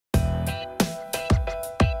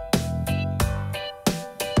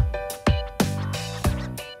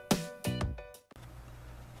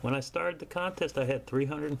When I started the contest, I had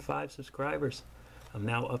 305 subscribers. I'm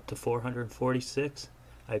now up to 446.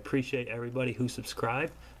 I appreciate everybody who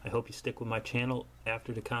subscribed. I hope you stick with my channel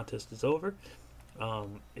after the contest is over.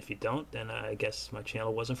 If you don't, then I guess my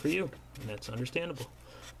channel wasn't for you, and that's understandable.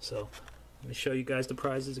 So let me show you guys the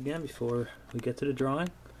prizes again before we get to the drawing.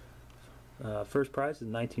 First prize is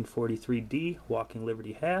 1943D Walking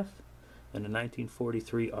Liberty Half and the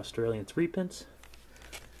 1943 Australian 3-pence.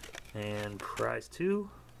 And prize 2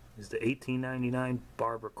 is the 1899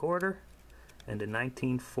 Barber Quarter and the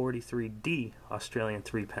 1943D Australian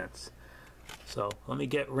 3-pence. So let me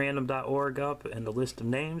get random.org up and the list of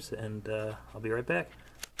names, and I'll be right back.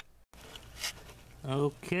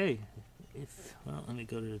 Okay, well, let me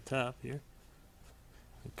go to the top here.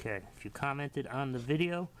 Okay, if you commented on the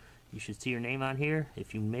video, you should see your name on here.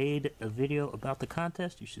 If you made a video about the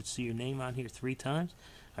contest, you should see your name on here 3 times.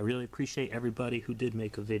 I really appreciate everybody who did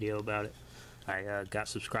make a video about it. I got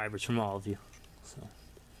subscribers from all of you. So I'm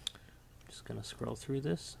just gonna scroll through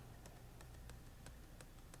this.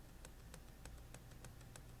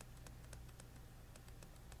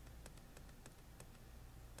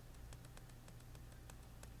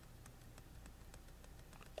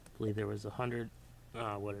 I believe there was 100.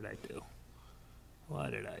 What did I do?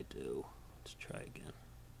 What did I do? Let's try again.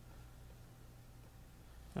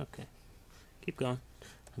 Okay, keep going.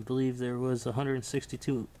 I believe there was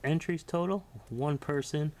 162 entries total. One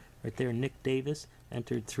person, right there, Nick Davis,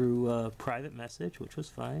 entered through private message, which was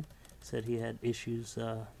fine. Said he had issues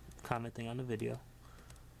commenting on the video.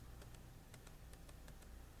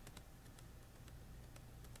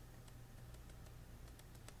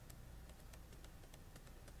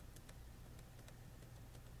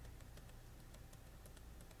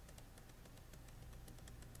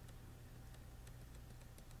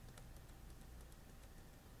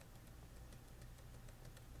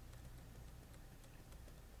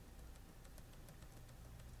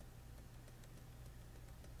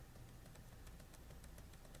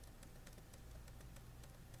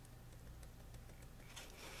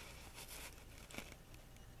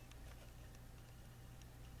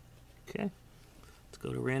 Okay, let's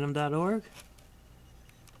go to random.org.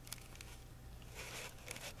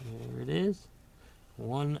 There it is.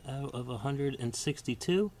 1 out of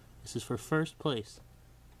 162. This is for first place.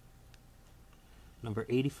 Number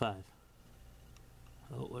 85.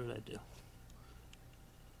 Oh, what did I do?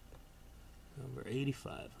 Number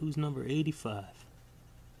 85. Who's number 85?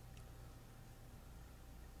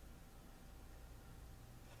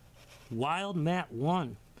 Wild Matt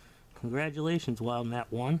 1. Congratulations, Wild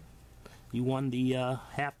Matt 1. You won the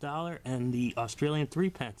 $50 and the Australian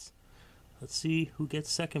 3-pence. Let's see who gets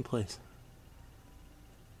second place.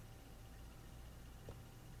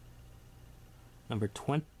 Number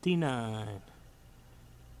 29.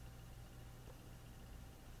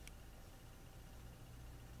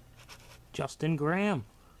 Justin Graham.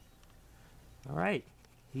 Alright.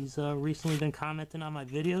 He's recently been commenting on my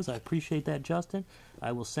videos. I appreciate that, Justin.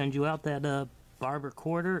 I will send you out that Barber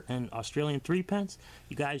Quarter and Australian 3-pence.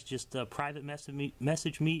 You guys just private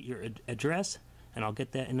message me your address, and I'll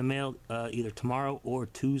get that in the mail either tomorrow or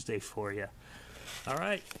Tuesday for you.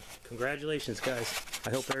 Alright, congratulations guys. I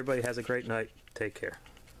hope everybody has a great night. Take care.